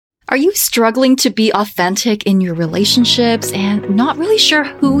Are you struggling to be authentic in your relationships and not really sure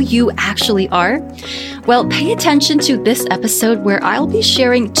who you actually are? Well, pay attention to this episode where I'll be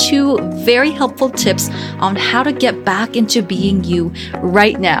sharing 2 very helpful tips on how to get back into being you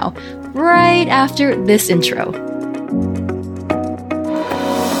right now, right after this intro.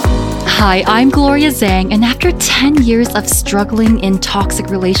 Hi, I'm Gloria Zhang, and after 10 years of struggling in toxic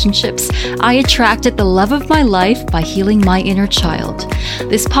relationships, I attracted the love of my life by healing my inner child.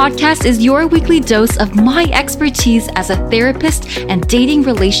 This podcast is your weekly dose of my expertise as a therapist and dating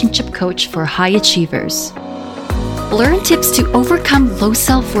relationship coach for high achievers. Learn tips to overcome low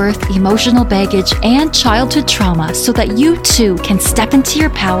self-worth, emotional baggage, and childhood trauma so that you too can step into your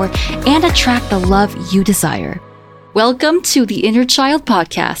power and attract the love you desire. Welcome to the Inner Child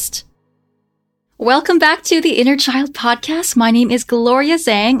Podcast. Welcome back to the Inner Child Podcast. My name is Gloria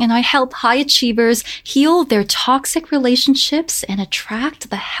Zhang, and I help high achievers heal their toxic relationships and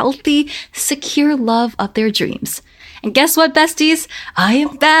attract the healthy, secure love of their dreams. And guess what, besties?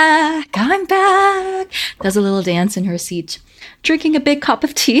 I'm back. Does a little dance in her seat, drinking a big cup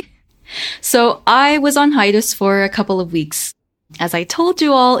of tea. So I was on hiatus for a couple of weeks, as I told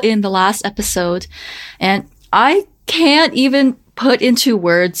you all in the last episode, and I can't even put into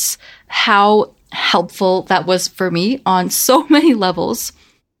words how helpful that was for me on so many levels.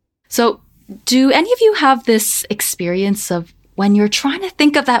 So do any of you have this experience of when you're trying to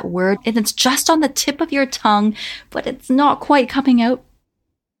think of that word and it's just on the tip of your tongue, but it's not quite coming out?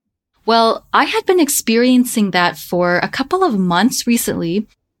 Well, I had been experiencing that for a couple of months recently.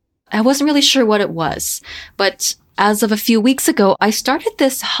 I wasn't really sure what it was, but as of a few weeks ago, I started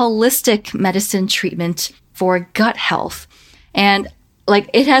this holistic medicine treatment for gut health. And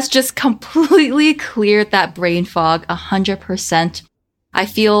it has just completely cleared that brain fog 100%. I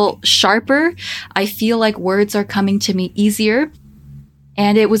feel sharper. I feel like words are coming to me easier.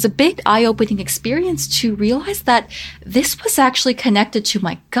 And it was a big eye-opening experience to realize that this was actually connected to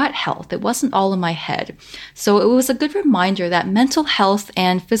my gut health. It wasn't all in my head. So it was a good reminder that mental health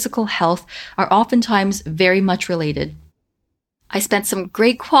and physical health are oftentimes very much related. I spent some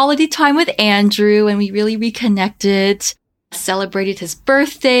great quality time with Andrew and we really reconnected. Celebrated his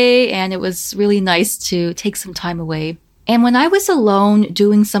birthday, and it was really nice to take some time away. And when I was alone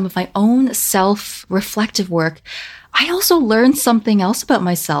doing some of my own self-reflective work, I also learned something else about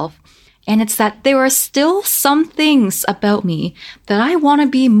myself. And it's that there are still some things about me that I want to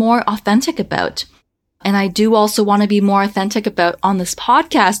be more authentic about. And I do also want to be more authentic about on this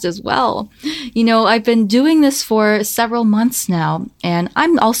podcast as well. You know, I've been doing this for several months now, and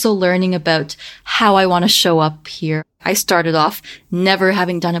I'm also learning about how I want to show up here. I started off never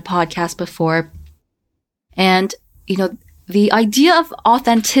having done a podcast before. And, the idea of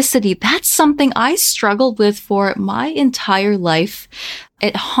authenticity, that's something I struggled with for my entire life.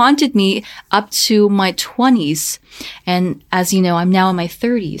 It haunted me up to my 20s. And as you know, I'm now in my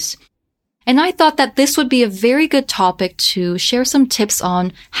 30s. And I thought that this would be a very good topic to share some tips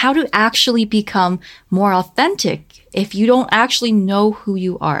on how to actually become more authentic if you don't actually know who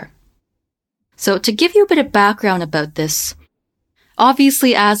you are. So to give you a bit of background about this,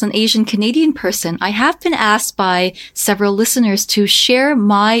 obviously as an Asian Canadian person, I have been asked by several listeners to share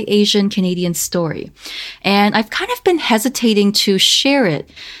my Asian Canadian story. And I've kind of been hesitating to share it.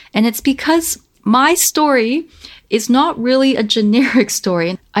 And it's because my story is not really a generic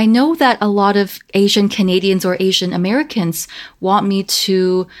story. I know that a lot of Asian Canadians or Asian Americans want me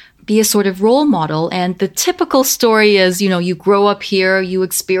to be a sort of role model. And the typical story is, you grow up here, you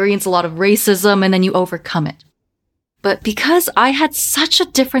experience a lot of racism, and then you overcome it. But because I had such a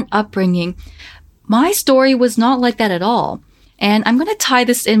different upbringing, my story was not like that at all. And I'm going to tie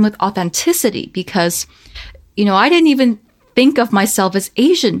this in with authenticity because, I didn't even think of myself as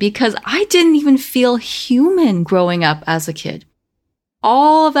Asian because I didn't even feel human growing up as a kid.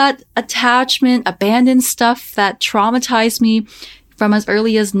 All of that attachment, abandoned stuff that traumatized me from as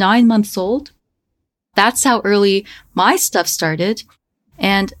early as 9 months old. That's how early my stuff started.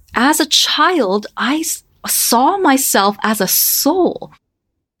 And as a child, I saw myself as a soul.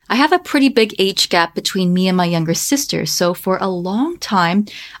 I have a pretty big age gap between me and my younger sister, so for a long time,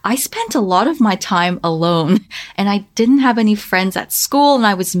 I spent a lot of my time alone, and I didn't have any friends at school, and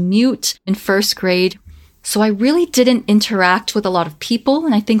I was mute in first grade. So I really didn't interact with a lot of people,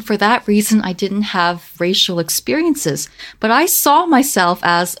 and I think for that reason, I didn't have racial experiences. But I saw myself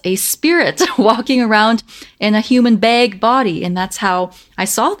as a spirit walking around in a human bag body, and that's how I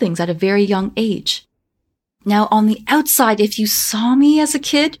saw things at a very young age. Now, on the outside, if you saw me as a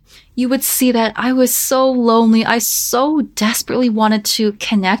kid, you would see that I was so lonely. I so desperately wanted to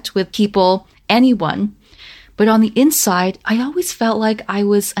connect with people, anyone. But on the inside, I always felt like I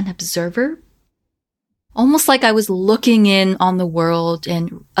was an observer, almost like I was looking in on the world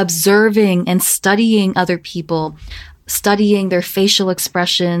and observing and studying other people, studying their facial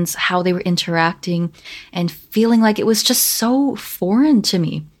expressions, how they were interacting, and feeling like it was just so foreign to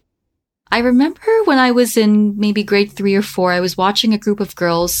me. I remember when I was in maybe grade 3 or 4, I was watching a group of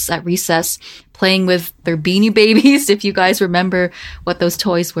girls at recess playing with their Beanie Babies, if you guys remember what those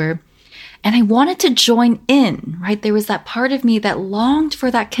toys were. And I wanted to join in, right? There was that part of me that longed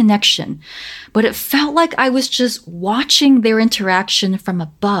for that connection, but it felt like I was just watching their interaction from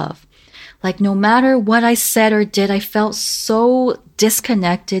above. Like no matter what I said or did, I felt so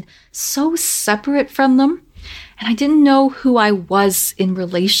disconnected, so separate from them. And I didn't know who I was in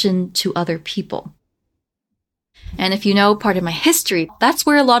relation to other people. And if you know part of my history, that's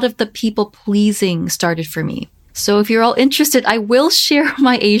where a lot of the people pleasing started for me. So if you're all interested, I will share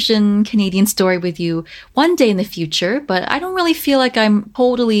my Asian Canadian story with you one day in the future, but I don't really feel like I'm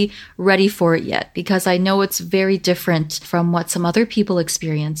totally ready for it yet because I know it's very different from what some other people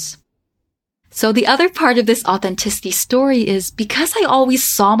experience. So the other part of this authenticity story is because I always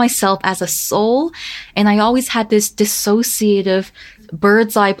saw myself as a soul and I always had this dissociative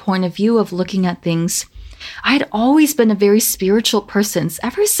bird's eye point of view of looking at things, I had always been a very spiritual person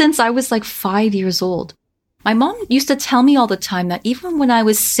ever since I was like 5 years old. My mom used to tell me all the time that even when I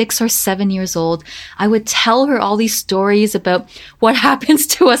was 6 or 7 years old, I would tell her all these stories about what happens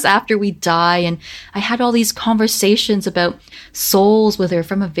to us after we die. And I had all these conversations about souls with her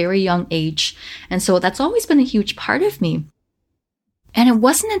from a very young age. And so that's always been a huge part of me. And it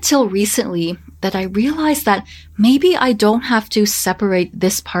wasn't until recently that I realized that maybe I don't have to separate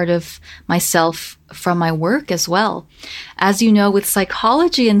this part of myself from my work as well. As you know, with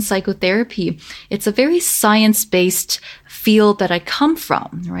psychology and psychotherapy, it's a very science-based field that I come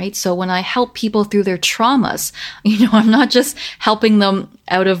from, right? So when I help people through their traumas, I'm not just helping them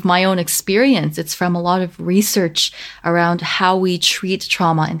out of my own experience. It's from a lot of research around how we treat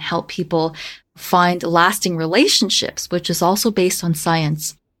trauma and help people find lasting relationships, which is also based on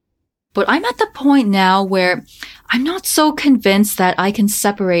science. But I'm at the point now where I'm not so convinced that I can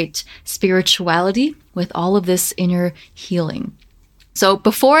separate spirituality with all of this inner healing. So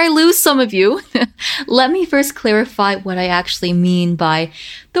before I lose some of you, let me first clarify what I actually mean by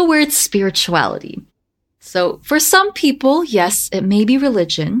the word spirituality. So for some people, yes, it may be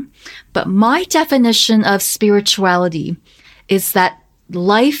religion, but my definition of spirituality is that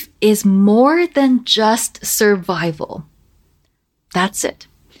life is more than just survival. That's it.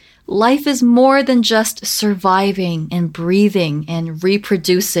 Life is more than just surviving and breathing and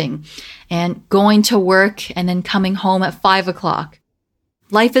reproducing and going to work and then coming home at 5 o'clock.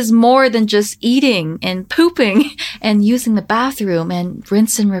 Life is more than just eating and pooping and using the bathroom and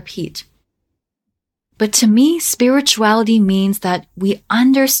rinse and repeat. But to me, spirituality means that we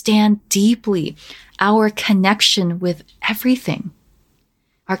understand deeply our connection with everything.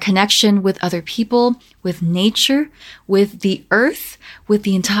 Our connection with other people, with nature, with the earth, with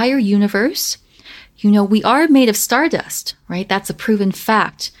the entire universe. We are made of stardust, right? That's a proven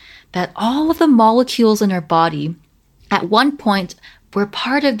fact that all of the molecules in our body at one point were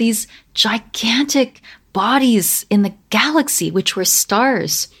part of these gigantic bodies in the galaxy, which were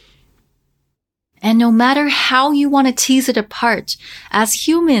stars. And no matter how you want to tease it apart, as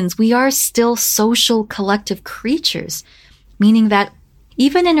humans, we are still social collective creatures, meaning that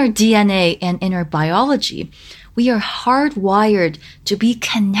even in our DNA and in our biology, we are hardwired to be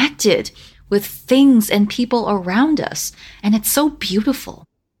connected with things and people around us. And it's so beautiful,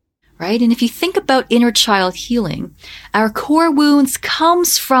 right? And if you think about inner child healing, our core wounds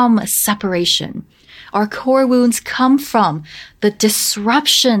comes from separation. Our core wounds come from the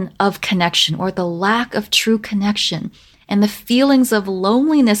disruption of connection or the lack of true connection and the feelings of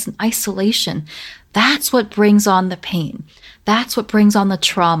loneliness and isolation. That's what brings on the pain. That's what brings on the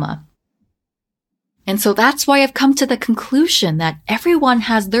trauma. And so that's why I've come to the conclusion that everyone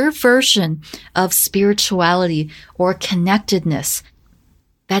has their version of spirituality or connectedness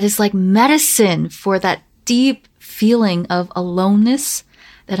that is like medicine for that deep feeling of aloneness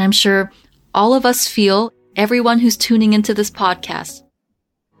that I'm sure all of us feel, everyone who's tuning into this podcast.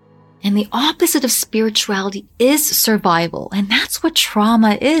 And the opposite of spirituality is survival. And that's what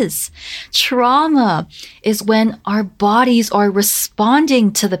trauma is. Trauma is when our bodies are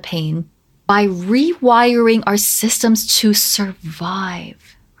responding to the pain by rewiring our systems to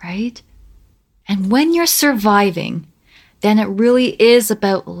survive, right? And when you're surviving, then it really is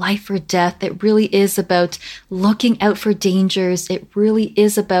about life or death. It really is about looking out for dangers. It really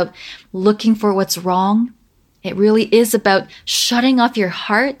is about looking for what's wrong. It really is about shutting off your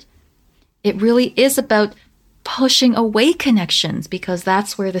heart. It really is about pushing away connections because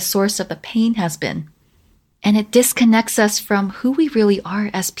that's where the source of the pain has been. And it disconnects us from who we really are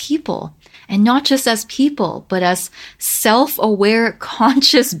as people. And not just as people, but as self-aware,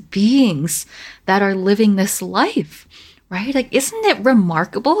 conscious beings that are living this life, right? Like, isn't it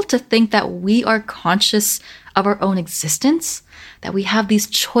remarkable to think that we are conscious of our own existence? That we have these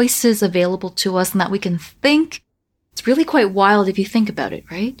choices available to us and that we can think? It's really quite wild if you think about it,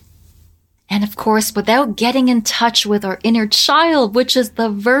 right? And of course, without getting in touch with our inner child, which is the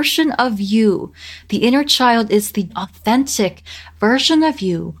version of you, the inner child is the authentic version of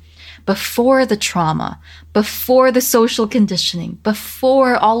you before the trauma, before the social conditioning,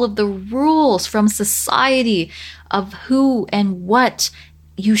 before all of the rules from society of who and what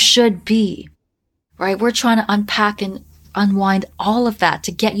you should be, right? We're trying to unpack and unwind all of that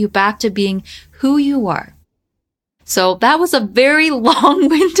to get you back to being who you are. So that was a very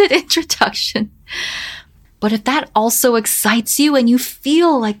long-winded introduction. But if that also excites you and you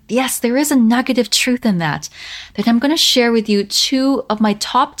feel like, yes, there is a nugget of truth in that, then I'm going to share with you 2 of my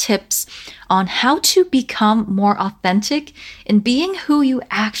top tips on how to become more authentic in being who you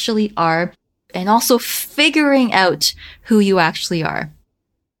actually are and also figuring out who you actually are.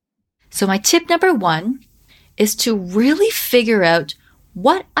 So my tip number 1 is to really figure out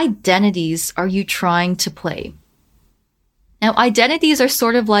what identities are you trying to play. Now, identities are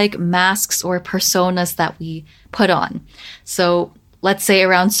sort of like masks or personas that we put on. So let's say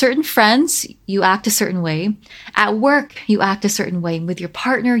around certain friends, you act a certain way. At work, you act a certain way. With your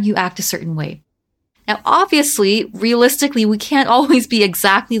partner, you act a certain way. Now, obviously, realistically, we can't always be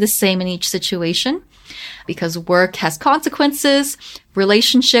exactly the same in each situation because work has consequences.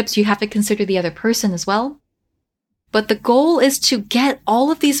 Relationships, you have to consider the other person as well. But the goal is to get all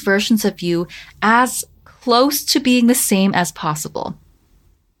of these versions of you as close to being the same as possible.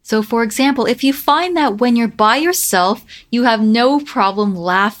 So for example, if you find that when you're by yourself, you have no problem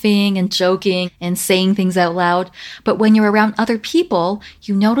laughing and joking and saying things out loud, but when you're around other people,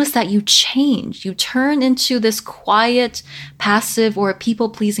 you notice that you change. You turn into this quiet, passive, or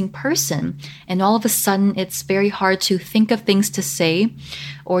people-pleasing person, and all of a sudden it's very hard to think of things to say,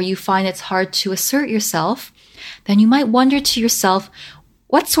 or you find it's hard to assert yourself, then you might wonder to yourself,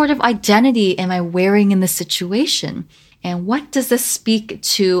 what sort of identity am I wearing in this situation? And what does this speak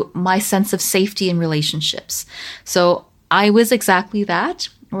to my sense of safety in relationships? So I was exactly that,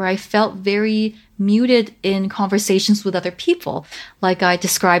 where I felt very muted in conversations with other people, like I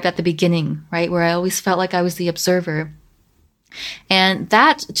described at the beginning, right? Where I always felt like I was the observer. And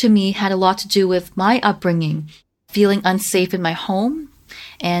that to me had a lot to do with my upbringing, feeling unsafe in my home,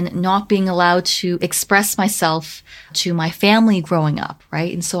 and not being allowed to express myself to my family growing up,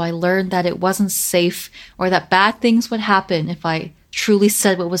 right? And so I learned that it wasn't safe or that bad things would happen if I truly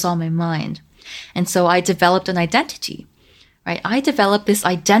said what was on my mind. And so I developed an identity, right? I developed this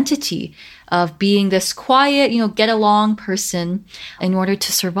identity of being this quiet, get along person in order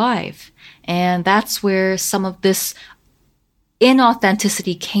to survive. And that's where some of this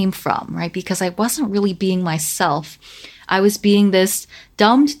inauthenticity came from, right? Because I wasn't really being myself. I was being this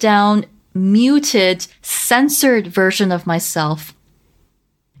dumbed down, muted, censored version of myself.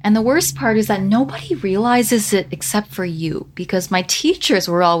 And the worst part is that nobody realizes it except for you, because my teachers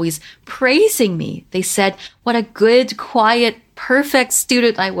were always praising me. They said what a good, quiet, perfect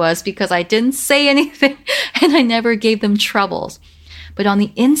student I was because I didn't say anything and I never gave them troubles. But on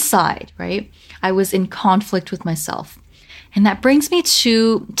the inside, right, I was in conflict with myself. And that brings me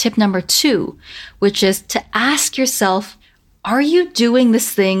to tip number 2, which is to ask yourself, are you doing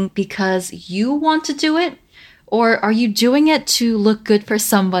this thing because you want to do it? Or are you doing it to look good for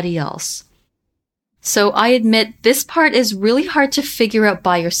somebody else? So I admit this part is really hard to figure out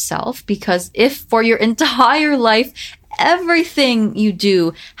by yourself, because if for your entire life, everything you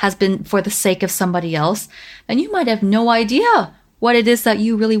do has been for the sake of somebody else, then you might have no idea what it is that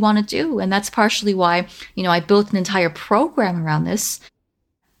you really want to do. And that's partially why, I built an entire program around this.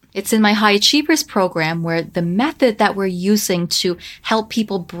 It's in my High Achievers program, where the method that we're using to help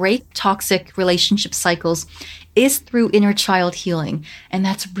people break toxic relationship cycles is through inner child healing. And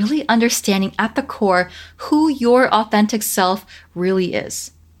that's really understanding at the core who your authentic self really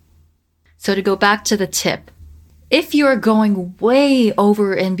is. So to go back to the tip, if you're going way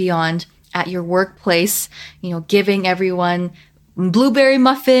over and beyond at your workplace, giving everyone blueberry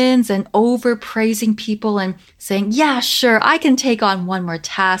muffins and over praising people and saying, yeah, sure, I can take on one more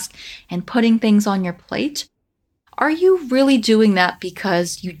task, and putting things on your plate, are you really doing that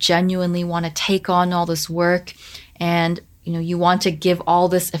because you genuinely want to take on all this work and, you want to give all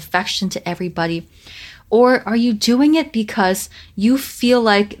this affection to everybody? Or are you doing it because you feel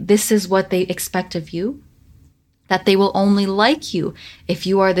like this is what they expect of you? that they will only like you if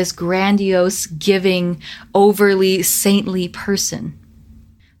you are this grandiose, giving, overly saintly person?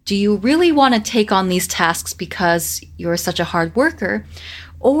 Do you really want to take on these tasks because you're such a hard worker?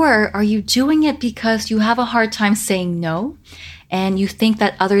 Or are you doing it because you have a hard time saying no and you think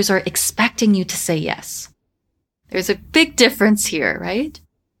that others are expecting you to say yes? There's a big difference here, right?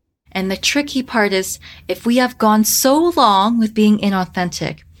 And the tricky part is, if we have gone so long with being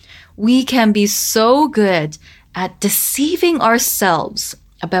inauthentic, we can be so good at deceiving ourselves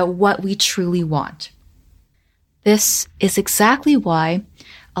about what we truly want. This is exactly why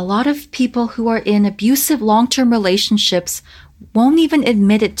a lot of people who are in abusive long-term relationships won't even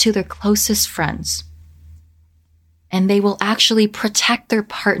admit it to their closest friends. And they will actually protect their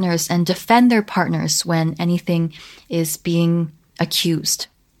partners and defend their partners when anything is being accused.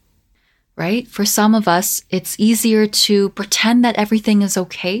 Right? For some of us, it's easier to pretend that everything is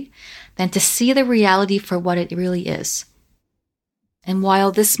okay than to see the reality for what it really is. And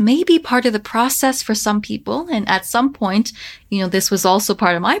while this may be part of the process for some people, and at some point, this was also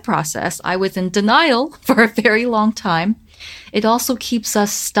part of my process, I was in denial for a very long time, it also keeps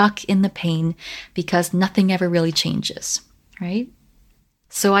us stuck in the pain because nothing ever really changes, right?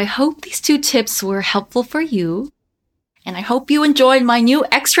 So I hope these 2 tips were helpful for you. And I hope you enjoyed my new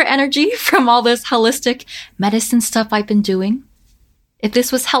extra energy from all this holistic medicine stuff I've been doing. If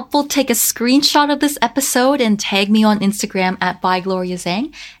this was helpful, take a screenshot of this episode and tag me on Instagram at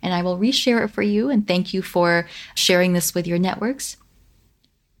 @ByGloriaZhang, and I will reshare it for you. And thank you for sharing this with your networks.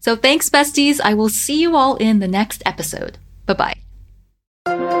 So thanks, besties. I will see you all in the next episode. Bye-bye.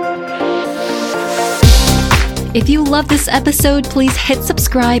 If you love this episode, please hit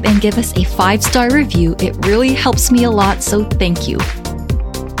subscribe and give us a 5-star review. It really helps me a lot, so thank you.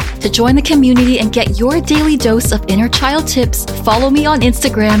 To join the community and get your daily dose of inner child tips, follow me on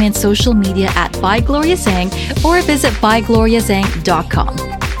Instagram and social media at @ByGloriaZhang or visit bygloriazhang.com.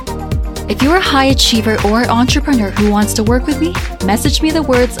 If you're a high achiever or entrepreneur who wants to work with me, message me the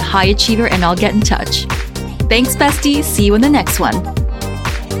words high achiever and I'll get in touch. Thanks, bestie. See you in the next one.